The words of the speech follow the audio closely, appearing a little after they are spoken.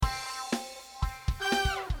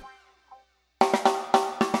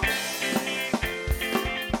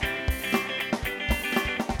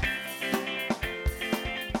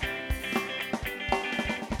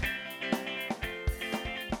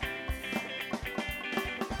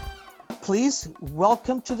Please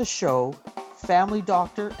welcome to the show family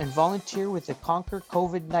doctor and volunteer with the Conquer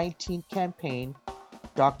COVID-19 campaign,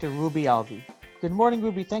 Dr. Ruby Alvey. Good morning,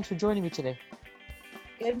 Ruby. Thanks for joining me today.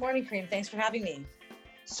 Good morning, Kareem. Thanks for having me.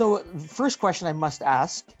 So, first question I must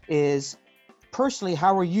ask is, personally,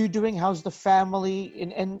 how are you doing? How's the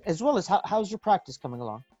family? And as well as how's your practice coming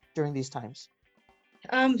along during these times?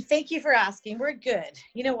 Thank you for asking. We're good.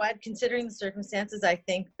 You know what? Considering the circumstances, I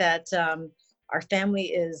think that our family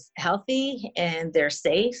is healthy and they're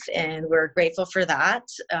safe, and we're grateful for that.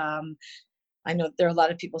 I know there are a lot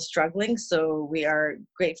of people struggling, so we are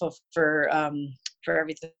grateful for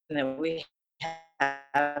everything that we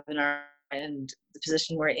have in our and the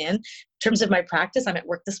position we're in. In terms of my practice, I'm at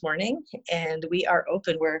work this morning, and we are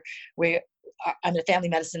open. I'm a family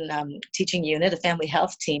medicine teaching unit, a family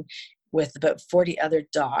health team with about 40 other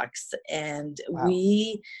docs, and Wow.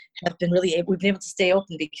 we've been able to stay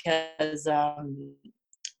open because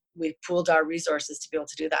we've pooled our resources to be able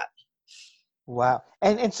to do that. Wow.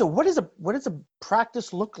 And so what does a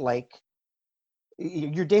practice look like?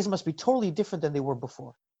 Your days must be totally different than they were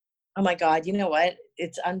before. Oh my God, you know what?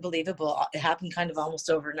 It's unbelievable. It happened kind of almost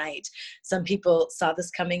overnight. Some people saw this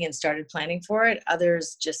coming and started planning for it.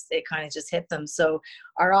 Others it kind of just hit them. So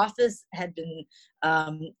our office had been,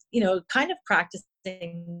 kind of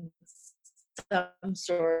practicing some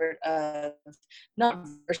sort of, not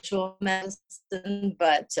virtual medicine,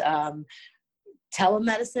 but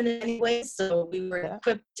telemedicine in many ways. So we were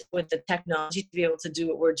equipped with the technology to be able to do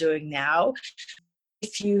what we're doing now.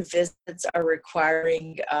 Few visits are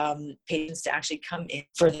requiring patients to actually come in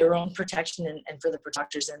for their own protection and for the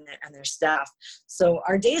doctors and their staff. So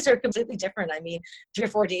our days are completely different. I mean, 3 or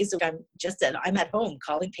 4 days a week, I'm at home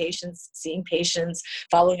calling patients, seeing patients,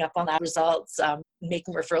 following up on lab results,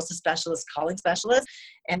 making referrals to specialists, calling specialists,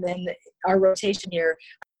 and then our rotation here.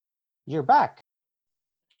 You're back.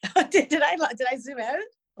 Did I zoom out?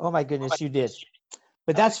 Oh my goodness, you did.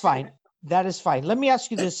 But that's fine. That is fine. Let me ask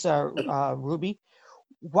you this, Ruby.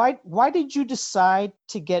 Why did you decide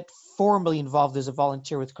to get formally involved as a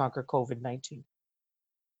volunteer with Conquer COVID-19? You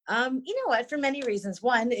know what? For many reasons.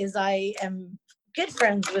 One is I am good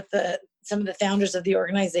friends with some of the founders of the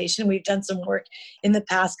organization. We've done some work in the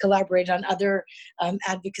past, collaborated on other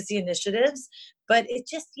advocacy initiatives. But it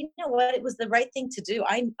just, you know what? It was the right thing to do.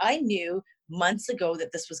 I knew months ago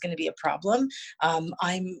that this was going to be a problem.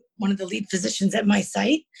 I'm one of the lead physicians at my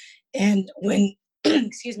site. And when,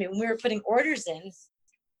 excuse me, when we were putting orders in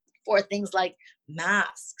for things like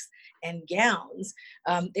masks and gowns,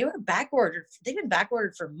 they were back ordered. They've been back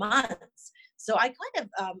ordered for months. So I kind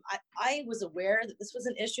of, I was aware that this was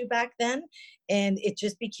an issue back then, and it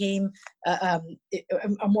just became a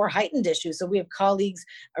more heightened issue. So we have colleagues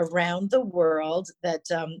around the world that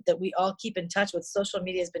we all keep in touch with. Social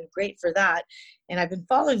media has been great for that. And I've been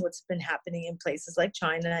following what's been happening in places like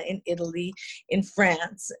China, in Italy, in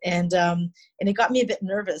France, and it got me a bit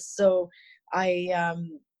nervous. So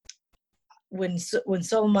when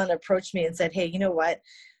Solomon approached me and said, "Hey, you know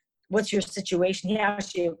what's your situation?" He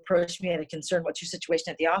actually approached me at a concern, "What's your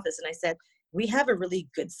situation at the office?" And I said, "We have a really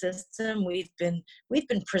good system. We've been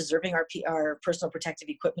preserving our personal protective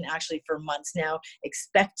equipment actually for months now,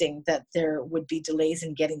 expecting that there would be delays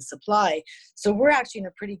in getting supply. So we're actually in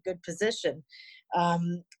a pretty good position."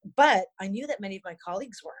 But I knew that many of my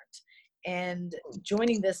colleagues weren't. And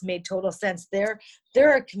joining this made total sense. There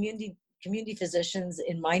are community physicians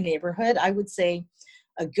in my neighborhood. I would say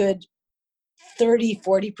a good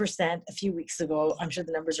 30-40% a few weeks ago, I'm sure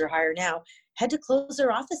the numbers are higher now, had to close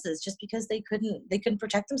their offices just because they couldn't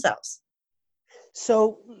protect themselves.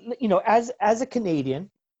 So, as a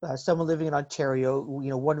Canadian, someone living in Ontario,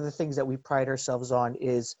 one of the things that we pride ourselves on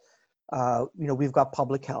is, we've got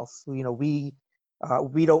public health. We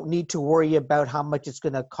don't need to worry about how much it's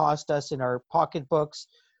going to cost us in our pocketbooks.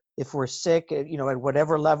 If we're sick, at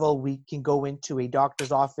whatever level, we can go into a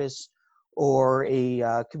doctor's office or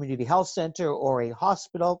a community health center or a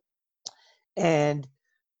hospital, and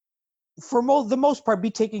for the most part,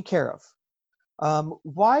 be taken care of.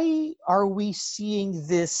 Why are we seeing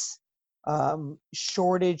this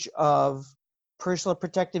shortage of personal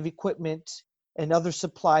protective equipment and other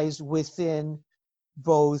supplies within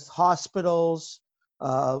both hospitals,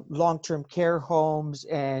 long-term care homes,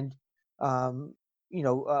 and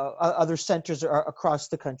other centers across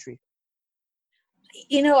the country?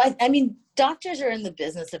 I mean, doctors are in the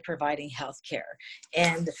business of providing health care,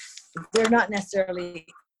 and they're not necessarily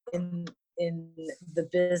in the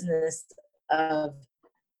business of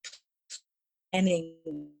planning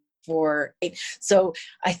for. So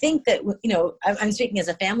I think that, I'm speaking as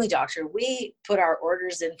a family doctor, we put our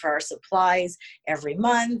orders in for our supplies every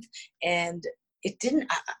month, and it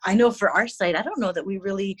didn't, I know for our site, I don't know that we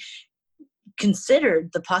really considered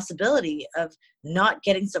the possibility of not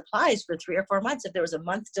getting supplies for 3 or 4 months. If there was a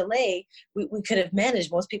month delay, we could have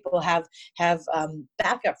managed. Most people have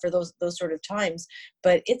backup for those sort of times,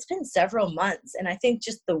 but it's been several months. And I think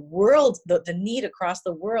just the world, the need across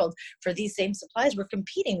the world for these same supplies, we're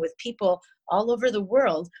competing with people all over the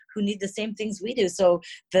world who need the same things we do. So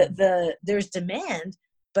there's demand,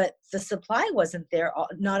 but the supply wasn't there,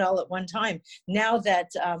 not all at one time. Now that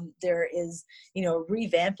there is,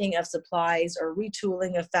 revamping of supplies or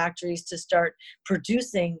retooling of factories to start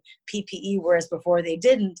producing PPE, whereas before they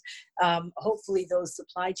didn't, hopefully those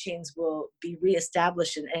supply chains will be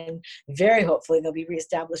reestablished, and very hopefully they'll be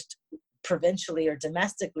reestablished provincially or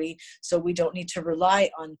domestically, so we don't need to rely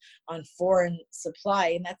on foreign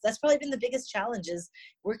supply. And that's probably been the biggest challenge, is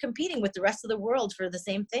we're competing with the rest of the world for the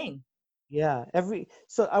same thing. Yeah.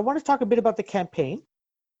 So I want to talk a bit about the campaign.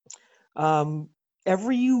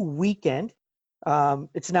 Every weekend,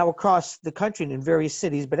 it's now across the country and in various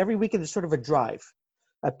cities, but every weekend there's sort of a drive,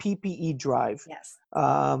 a PPE drive. Yes.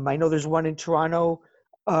 I know there's one in Toronto,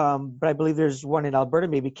 but I believe there's one in Alberta,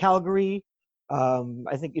 maybe Calgary,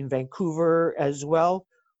 I think in Vancouver as well.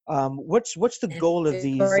 What's the And goal of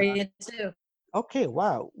these? Victoria too. Okay,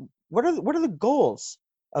 wow. What are the goals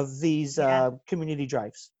of these Yeah. community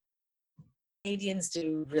drives? Canadians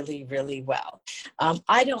do really, really well.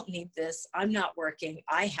 I don't need this. I'm not working.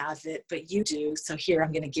 I have it, but you do. So here,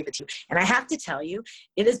 I'm going to give it to you. And I have to tell you,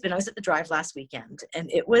 I was at the drive last weekend,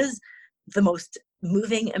 and it was the most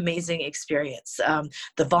moving, amazing experience.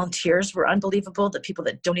 The volunteers were unbelievable. The people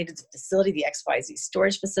that donated the facility, the XYZ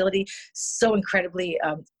storage facility, so incredibly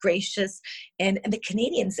gracious. And the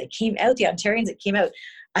Canadians that came out, the Ontarians that came out.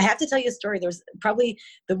 I have to tell you a story. There's probably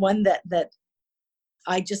the one that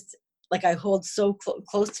I just, like, I hold so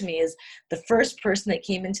close to me, is the first person that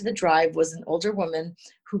came into the drive was an older woman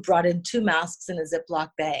who brought in 2 masks in a Ziploc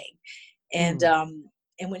bag. And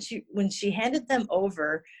when she handed them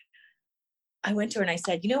over, I went to her and I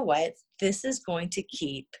said, you know what? This is going to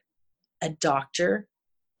keep a doctor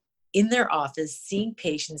in their office seeing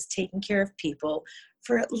patients, taking care of people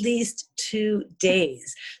for at least 2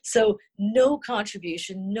 days. So no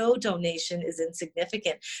contribution, no donation is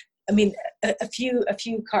insignificant. I mean, a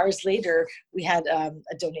few cars later, we had a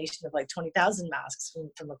donation of like 20,000 masks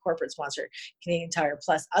from a corporate sponsor, Canadian Tire,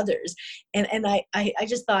 plus others. And I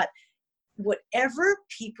just thought, whatever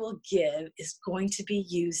people give is going to be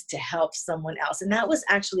used to help someone else. And that was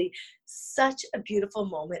actually such a beautiful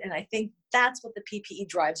moment. And I think that's what the PPE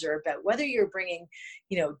drives are about. Whether you're bringing,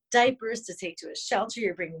 diapers to take to a shelter,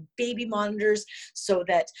 you're bringing baby monitors so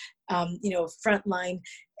that, frontline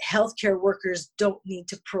healthcare workers don't need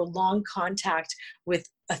to prolong contact with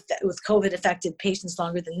COVID affected patients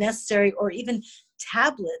longer than necessary, or even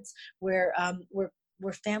tablets where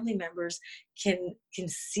family members can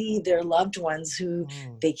see their loved ones who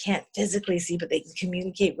they can't physically see, but they can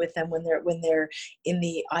communicate with them when they're in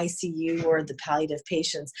the ICU or the palliative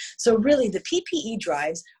patients. So really, the PPE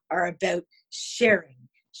drives are about sharing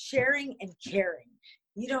and caring.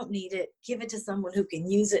 You don't need it. Give it to someone who can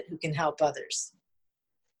use it, who can help others.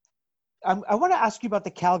 I want to ask you about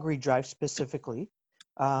the Calgary drive specifically.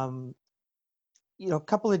 A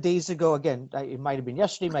couple of days ago, again, it might have been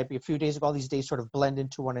yesterday, might be a few days ago, all these days sort of blend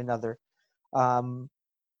into one another.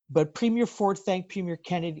 But Premier Ford thanked Premier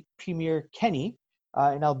Kenney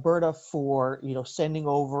in Alberta for, sending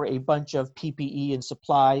over a bunch of PPE and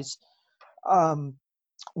supplies.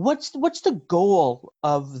 What's the goal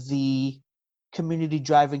of the community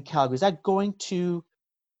drive in Calgary? Is that going to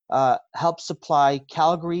help supply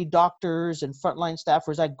Calgary doctors and frontline staff,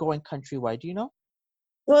 or is that going countrywide? Do you know?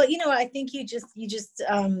 Well, I think you just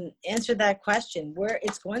answered that question. Where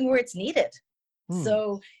it's going, where it's needed.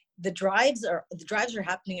 So the drives are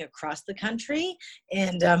happening across the country,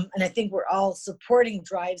 and I think we're all supporting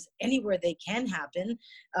drives anywhere they can happen.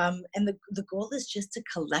 And the goal is just to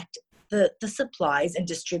collect the supplies and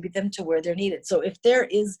distribute them to where they're needed. So if there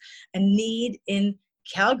is a need in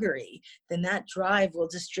Calgary, then that drive will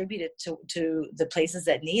distribute it to the places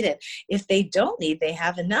that need it. If they don't need, they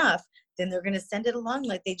have enough, then they're going to send it along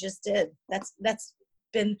like they just did. That's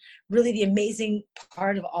been really the amazing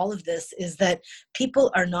part of all of this, is that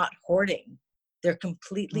people are not hoarding. They're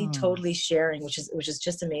completely, totally sharing, which is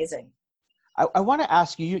just amazing. I want to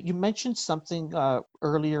ask you, you mentioned something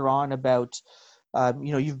earlier on about,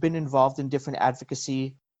 you've been involved in different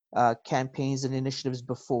advocacy campaigns and initiatives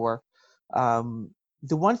before.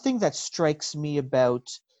 The one thing that strikes me about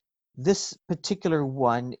this particular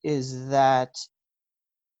one is that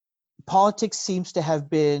politics seems to have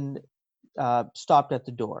been stopped at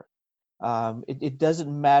the door. It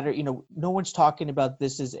doesn't matter, no one's talking about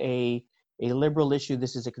this as a liberal issue.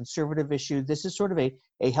 This is a conservative issue. This is sort of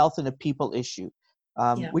a health and a people issue,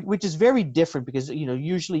 Yeah. which is very different because,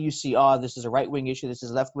 usually you see, oh, this is a right-wing issue. This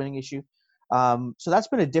is a left-wing issue. So that's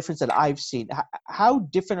been a difference that I've seen. How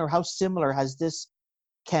different or how similar has this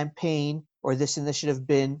campaign or this initiative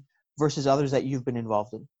been versus others that you've been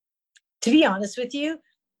involved in? To be honest with you,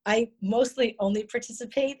 I mostly only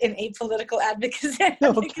participate in apolitical advocacy, Okay.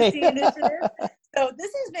 advocacy initiatives. So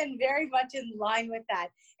this has been very much in line with that.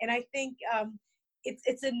 And I think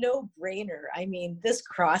it's a no-brainer. I mean, this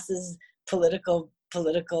crosses political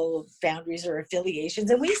boundaries or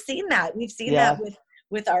affiliations. And we've seen that. We've seen Yeah. that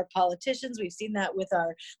with our politicians. We've seen that with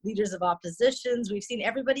our leaders of oppositions. We've seen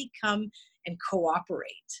everybody come and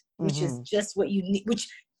cooperate, which is Mhm. just what you need, which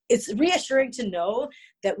it's reassuring to know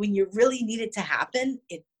that when you really need it to happen,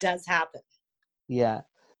 it does happen. Yeah.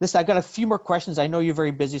 Listen, I got a few more questions. I know you're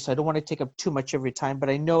very busy, so I don't want to take up too much of your time, but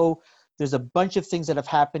I know there's a bunch of things that have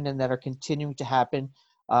happened and that are continuing to happen.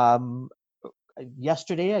 Um,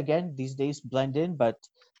 Yesterday, again, these days blend in, but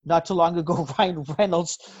not too long ago, Ryan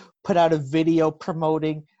Reynolds put out a video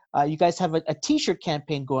promoting. You guys have a T-shirt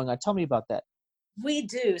campaign going on. Tell me about that. We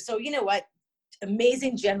do. So you know what?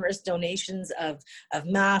 Amazing, generous donations of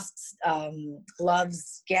masks,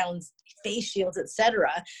 gloves, gowns, face shields,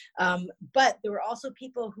 etc. But there were also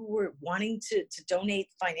people who were wanting to donate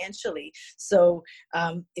financially. So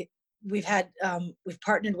we've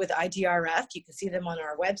partnered with IDRF. You can see them on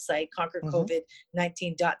our website, Hmm.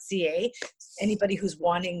 conquercovid19.ca. Anybody who's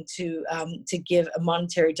wanting to give a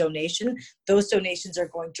monetary donation, those donations are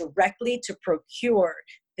going directly to procure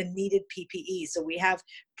the needed PPE. So we have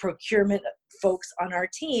procurement folks on our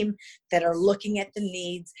team that are looking at the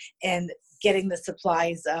needs and getting the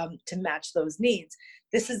supplies to match those needs.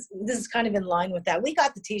 This is kind of in line with that. We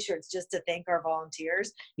got the t-shirts just to thank our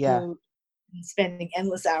volunteers Yeah. who spending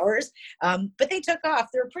endless hours, but they took off.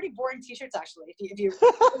 They're pretty boring t-shirts, actually. If you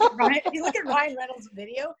look at Ryan Reynolds'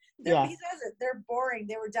 video, Yeah. he says it, they're boring.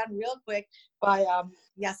 They were done real quick by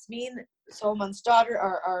Yasmin Solomon daughter,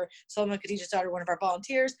 or Solomon Khadijah's daughter, one of our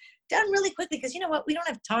volunteers, done really quickly because you know what? We don't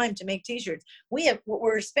have time to make t-shirts. What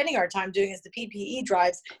we're spending our time doing is the PPE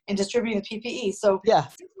drives and distributing the PPE. So Yeah.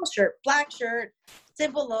 simple shirt, black shirt,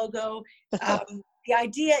 simple logo. The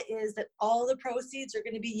idea is that all the proceeds are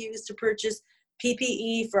going to be used to purchase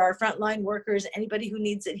PPE for our frontline workers, anybody who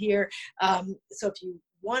needs it here. So if you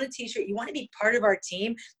want a t-shirt, you want to be part of our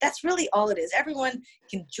team, that's really all it is. Everyone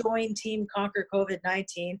can join Team Conquer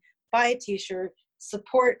COVID-19, buy a t-shirt,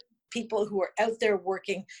 support people who are out there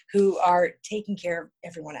working, who are taking care of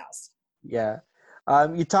everyone else. Yeah.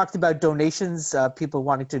 You talked about donations, people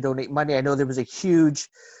wanting to donate money. I know there was a huge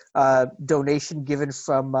donation given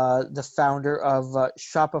from the founder of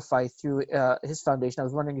Shopify through his foundation. I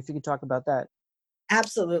was wondering if you could talk about that.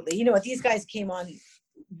 Absolutely. You know what? These guys came on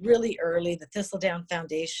really early, the Thistledown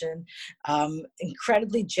Foundation,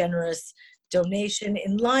 incredibly generous donation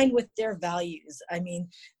in line with their values. I mean,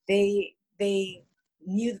 they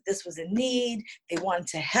knew that this was a need. They wanted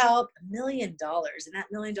to help. $1 million, and that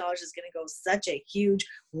 $1 million is going to go such a huge,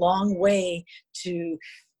 long way to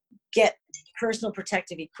get personal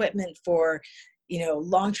protective equipment for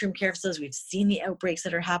long-term care facilities. We've seen the outbreaks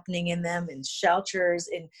that are happening in them, in shelters,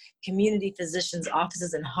 in community physicians'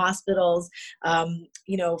 offices and hospitals,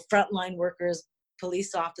 frontline workers,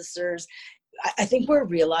 police officers. I think we're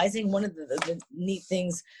realizing one of the neat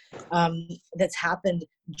things that's happened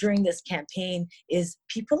during this campaign is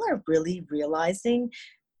people are really realizing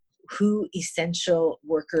who essential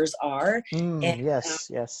workers are. And, Yes,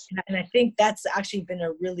 yes. and I think that's actually been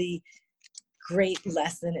a really great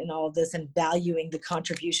lesson in all of this, and valuing the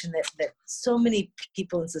contribution that so many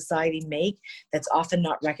people in society make that's often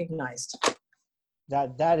not recognized.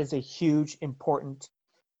 That is a huge, important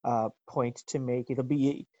point to make. It'll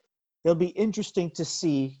be interesting to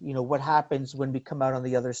see, what happens when we come out on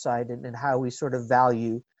the other side, and how we sort of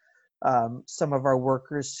value some of our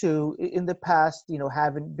workers who in the past,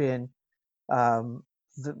 haven't been,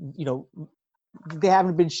 the, you know, they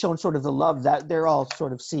haven't been shown sort of the love that they're all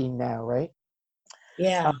sort of seeing now, right?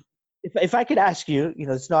 Yeah. If I could ask you,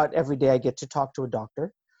 it's not every day I get to talk to a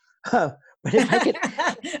doctor, but if I could,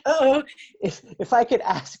 Oh, if I could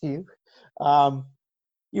ask you,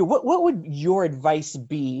 what would your advice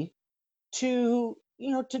be to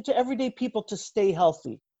to everyday people to stay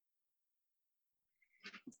healthy?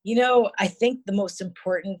 I think the most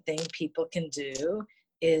important thing people can do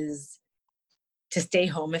is to stay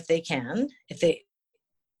home if they can. If they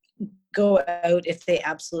go out, if they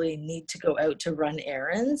absolutely need to go out to run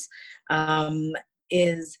errands,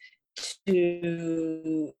 is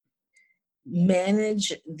to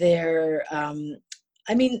manage their,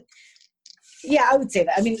 I mean, yeah, I would say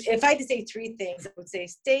that. I mean, if I had to say three things, I would say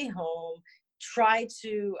stay home, try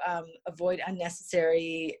to avoid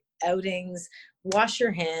unnecessary outings, wash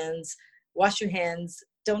your hands,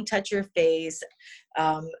 don't touch your face,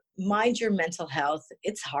 mind your mental health.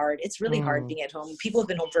 It's hard. It's really hard Mm, being at home. People have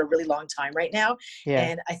been home for a really long time right now. yeah.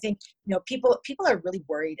 And I think, people are really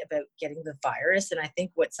worried about getting the virus. And I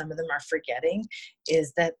think what some of them are forgetting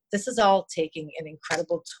is that this is all taking an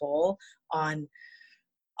incredible toll on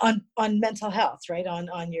on mental health, right?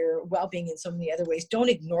 On your well-being in so many other ways. Don't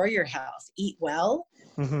ignore your health. Eat well,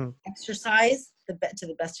 Hmm. exercise to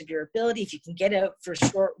the best of your ability. If you can get out for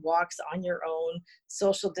short walks on your own,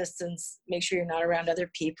 social distance, make sure you're not around other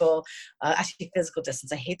people. Actually, physical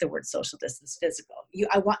distance. I hate the word social distance. Physical.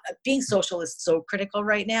 I want being social is so critical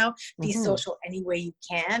right now. Be Hmm. social any way you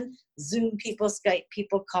can. Zoom people, Skype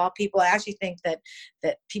people, call people. I actually think that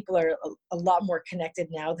people are a lot more connected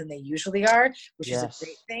now than they usually are, which is a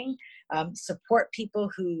great Yes. thing. Support people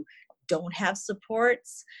who don't have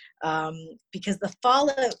supports, because the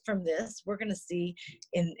fallout from this we're going to see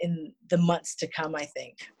in the months to come, I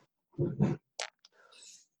think.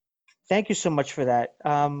 Thank you so much for that.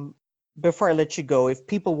 Before I let you go, if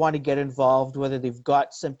people want to get involved, whether they've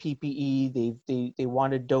got some PPE, they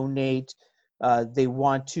want to donate, they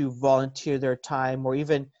want to volunteer their time, or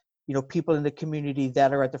even people in the community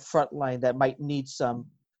that are at the front line that might need some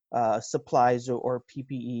supplies or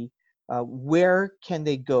PPE, where can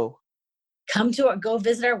they go? Go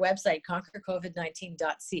visit our website,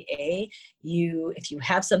 conquercovid19.ca. If you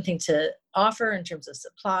have something to offer in terms of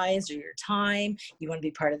supplies or your time, you want to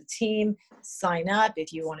be part of the team, sign up.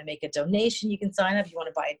 If you want to make a donation, you can sign up. If you want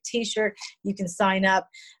to buy a t-shirt, you can sign up.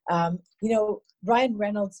 Ryan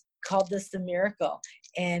Reynolds called this a miracle,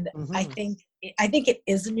 and i Hmm. think i think it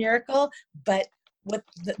is a miracle. But what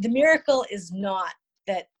the miracle is not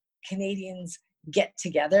that Canadians get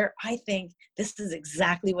together. I think this is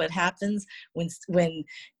exactly what happens when when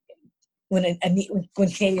when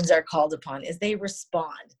Canadians are called upon, is they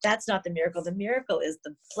respond. That's not the miracle. The miracle is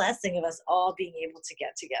the blessing of us all being able to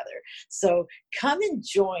get together. So come and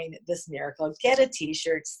join this miracle. Get a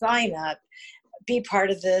t-shirt, sign up, be part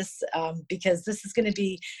of this, because this is going to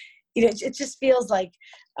be, it just feels like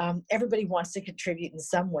everybody wants to contribute in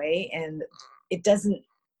some way, and it doesn't,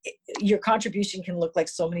 your contribution can look like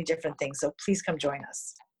so many different things. So please come join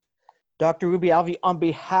us. Dr. Ruby Alvey, on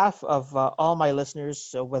behalf of all my listeners,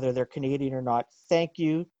 so whether they're Canadian or not, thank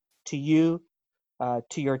you to you,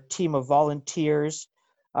 to your team of volunteers,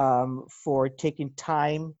 for taking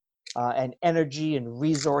time and energy and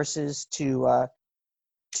resources to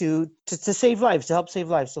save lives, to help save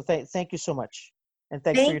lives. So thank you so much, and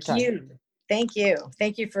thanks for your Thank time. you. Thank you.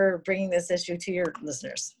 Thank you for bringing this issue to your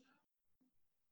listeners.